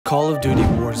Call of Duty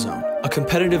Warzone, a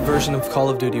competitive version of Call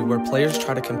of Duty where players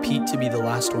try to compete to be the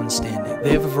last one standing.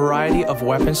 They have a variety of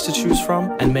weapons to choose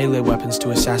from and melee weapons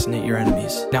to assassinate your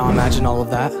enemies. Now imagine all of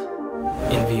that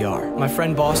in VR. My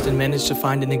friend Boston managed to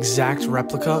find an exact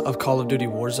replica of Call of Duty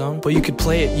Warzone, but you could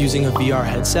play it using a VR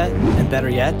headset, and better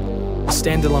yet, a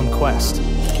standalone quest.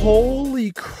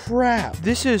 Holy crap,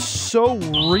 this is so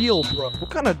real, bro.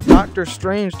 What kind of Doctor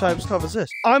Strange type stuff is this?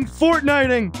 I'm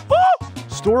Fortniting! Woo!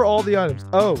 Store all the items.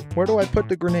 Oh, where do I put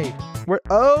the grenade? Where?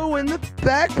 Oh, in the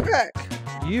backpack.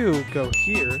 You go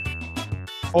here.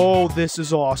 Oh, this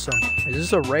is awesome. Is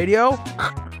this a radio?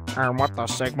 What the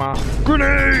Sigma?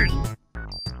 Grenade!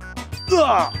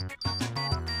 Ugh!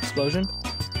 Explosion.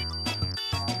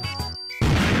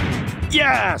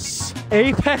 Yes!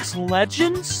 Apex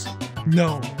Legends?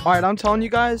 No. All right, I'm telling you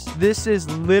guys, this is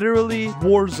literally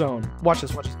Warzone. Watch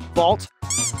this, watch this. Vault.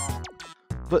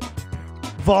 But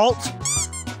vault.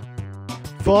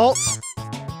 Vault.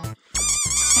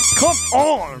 Come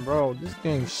on, bro. This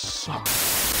game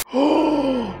sucks.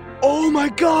 Oh my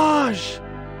gosh.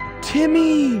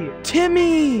 Timmy.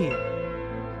 Timmy.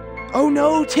 Oh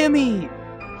no, Timmy.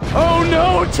 Oh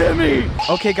no, Timmy.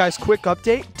 Okay, guys, quick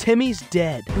update. Timmy's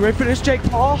dead. You ready for this, Jake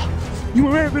Paul? You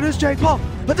ready for this, Jake Paul?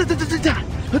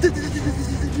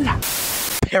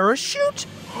 Parachute?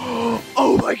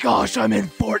 Oh my gosh, I'm in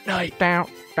Fortnite. Down,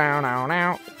 down, down,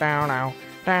 down, down, down.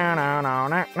 Down, down, down,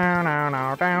 down, down,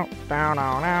 down,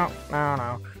 down,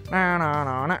 down,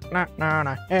 down,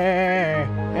 down.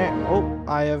 Oh,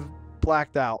 I have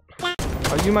blacked out.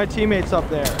 Are you my teammates up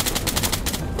there?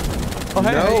 Oh,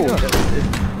 hey, no.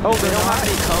 Oh, they don't have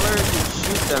any colors. You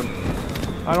shoot them.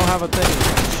 I don't have a thing.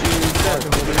 Shoot them.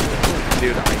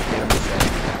 Dude, I can't say.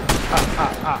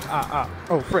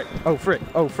 Oh, frick. Oh, frick.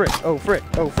 Oh, frick. Oh, frick.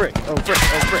 Oh, frick. Oh, frick.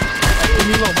 Oh, frick. Leave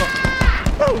me alone, bro.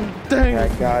 Oh, dang. I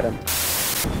got him.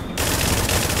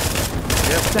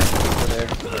 Yep.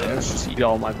 Let's just eat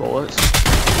all my bullets. Watch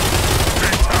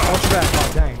your back.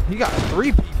 Oh, dang. You got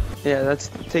 3 people. Yeah, that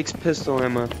takes pistol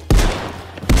ammo.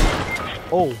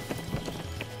 Oh.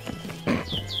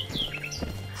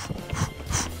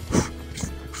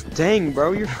 Dang,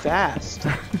 bro, you're fast.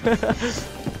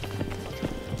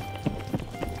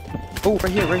 Oh,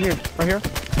 right here, right here. Right here?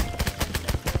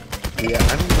 Yeah,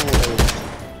 I don't know what it is.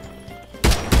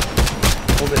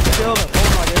 Hold it down. Kill him. Oh,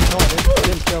 no, I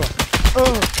didn't kill him.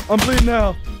 Oh, I'm bleeding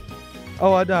now.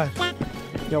 Oh, I died.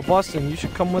 Yo, Boston, you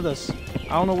should come with us. I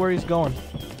don't know where he's going.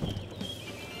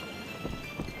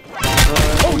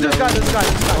 Oh, this guy.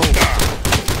 Oh.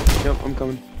 Yep, I'm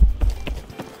coming.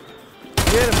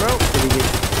 Get him, bro.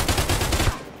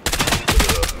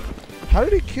 How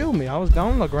did he kill me? I was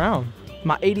down on the ground.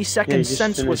 My 82nd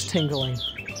sense was tingling.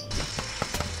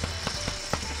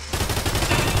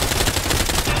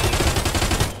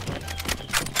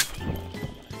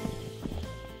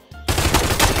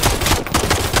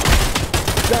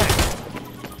 Dang.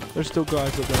 There's still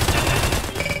guys up there.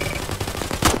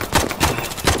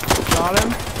 Got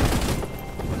him.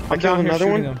 I got another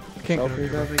one. Him. Can't get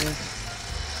him.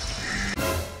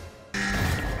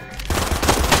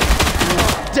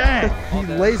 Dang! He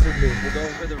lasered me. We'll go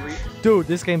for the Dude,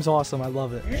 this game's awesome. I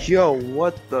love it. Yo,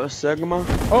 what the Sigma?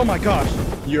 Oh my gosh.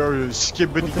 Yo,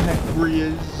 Skibbity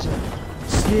Riz.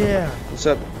 Yeah. What's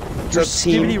up? What's Your up,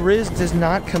 team? Skibbity Riz does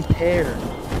not compare.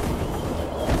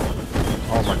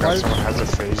 Oh my god, someone has a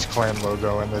FaZe Clan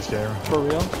logo in this game. For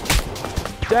real?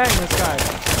 Dang, this guy.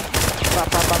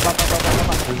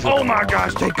 Oh my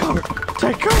gosh, take cover.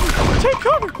 Take cover. Take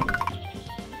cover.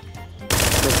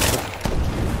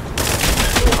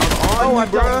 Oh my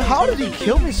god, how did he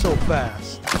kill me so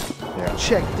fast? Yeah.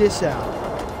 Check this out.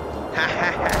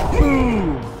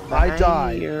 Boom! I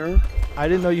died. I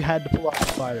didn't know you had to pull off the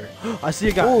spider. I see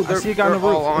a guy. Oh, I see a guy on the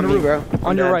roof. On me, bro.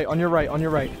 On your right, on your right, on your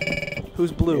right.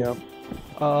 Who's blue? Yep.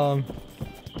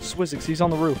 Swizzix, he's on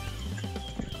the roof.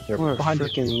 Yep. What a Behind you.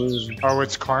 freaking loser. Oh,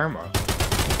 it's Karma.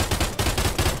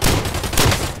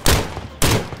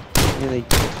 Yeah, they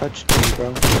touched me,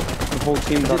 bro. The whole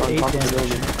team got on top of the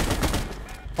building.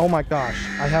 Oh my gosh,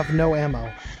 I have no ammo.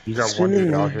 You got one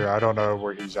dude out here. I don't know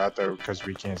where he's at though, because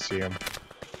we can't see him.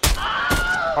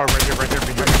 Oh, right here, behind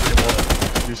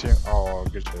you. You see him? Oh,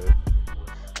 good shit.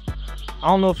 I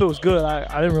don't know if it was good.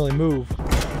 I didn't really move.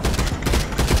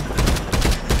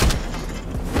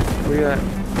 Where you at?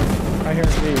 Right here.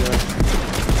 There you go.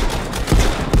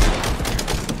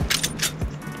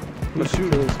 Who's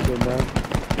shooting? This kid, bro.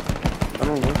 I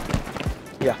don't know.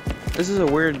 Yeah. This is a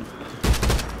weird.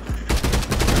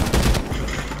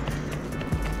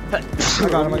 I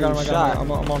got him.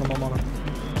 I'm on him.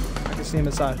 I can see him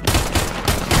inside.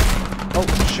 Oh,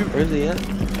 shoot. Where's he at? Oh,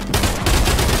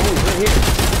 he's right here.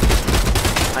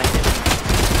 I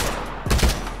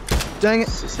Dang it.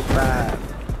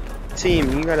 65.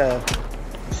 Team, you gotta...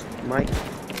 Mike.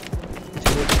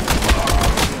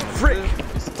 Frick.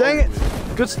 Dang it.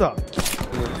 Good stuff.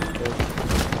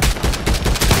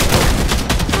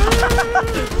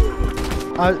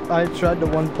 I tried to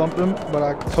one bump him, but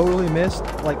I totally missed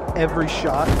like every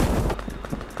shot.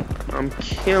 I'm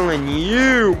killing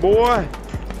you, boy.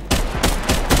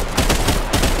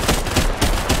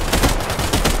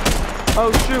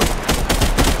 Oh shoot.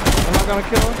 Am I gonna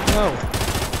kill him? No.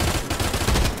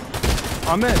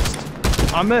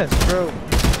 I missed, bro.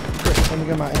 Quick, let me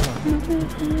get my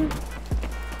ammo.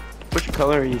 Which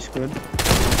color are you, Squid?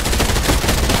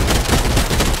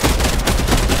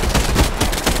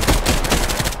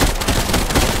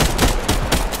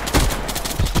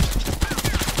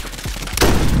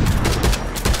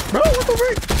 Bro, what the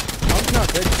frick? I'm not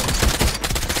dead.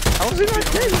 How is he not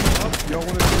dead?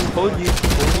 Hold you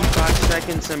 45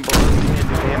 seconds and below you can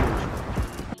do damage.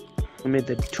 I made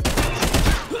the...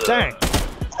 Dang.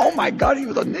 Oh my god, he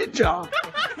was a ninja!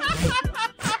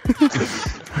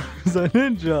 He's a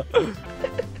ninja.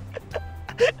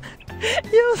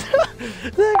 Yo,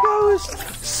 that guy was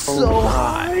so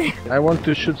high. I want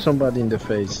to shoot somebody in the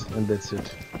face, and that's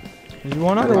it. You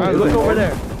wanna? Alright, look over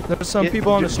there. There's some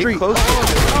people on the street. Close. Oh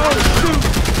shoot!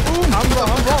 I'm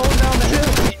rolling down the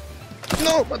hill.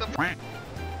 No, mother.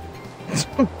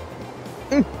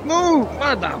 Move,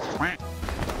 mother.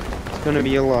 It's gonna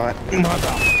be a lot.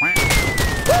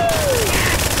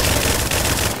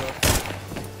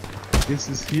 This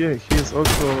is here. He is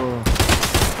also.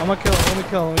 I'm gonna kill him. Let me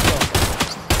kill him.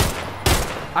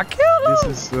 I killed him.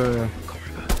 This is.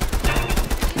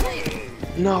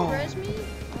 No. Res me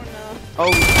or no?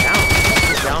 Oh, he's down.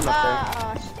 He's down up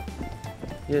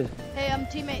there. Yeah. Hey,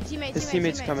 teammate. His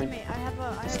teammate's coming.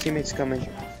 His teammate's coming.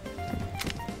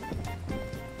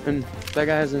 And that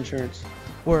guy has insurance.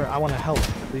 Where I want to help,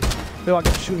 please. Bill, I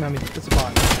got shooting at me. It's a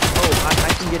bot. Oh,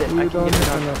 I can get it. I can get it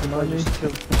on. No,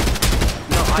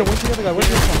 Yo, where's the other guy? Where's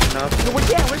the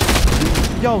other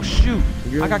guy? Yo, shoot!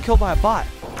 I got killed by a bot.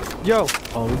 Yo.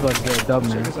 Oh, we about to get a dub,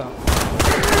 man. Check this out.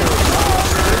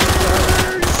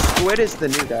 Squid is the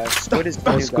new guy. Squid is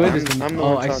the new Squid guy. is the I'm the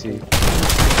Oh, one I talking. see.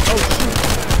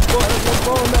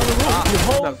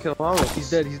 No, kill Alex. He's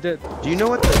dead. He's dead. Do you know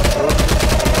what the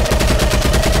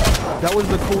That was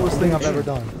the coolest thing I've ever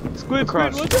done. Squid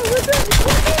cross?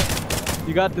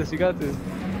 You got this. You got this.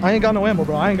 I ain't got no ammo,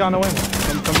 bro. I ain't got no ammo.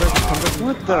 Come back.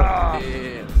 What the?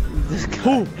 This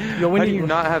guy. Yo, we How do need you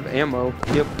not have ammo?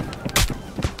 Yep.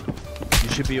 You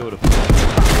should be able to.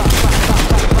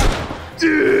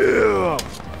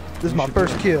 This is my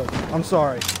first kill. I'm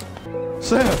sorry.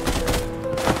 Sam,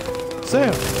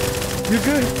 you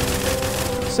good?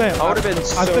 Sam, I would have been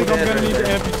so I think I'm dead gonna right need to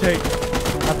there. amputate.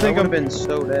 I I think would I'm have been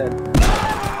so dead.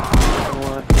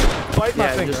 bite my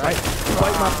Yeah, finger, just right?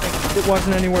 Bite my finger. It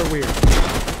wasn't anywhere weird.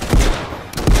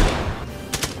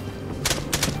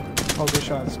 Oh, good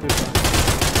shot. It's a good shot.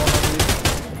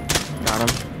 Got him.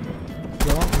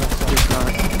 Go on. No,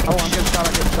 sorry. Oh, I'm getting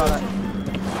shot at.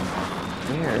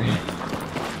 Where?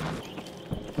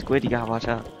 Squid, you gotta watch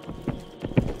out.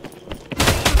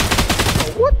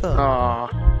 What the?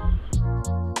 Aw.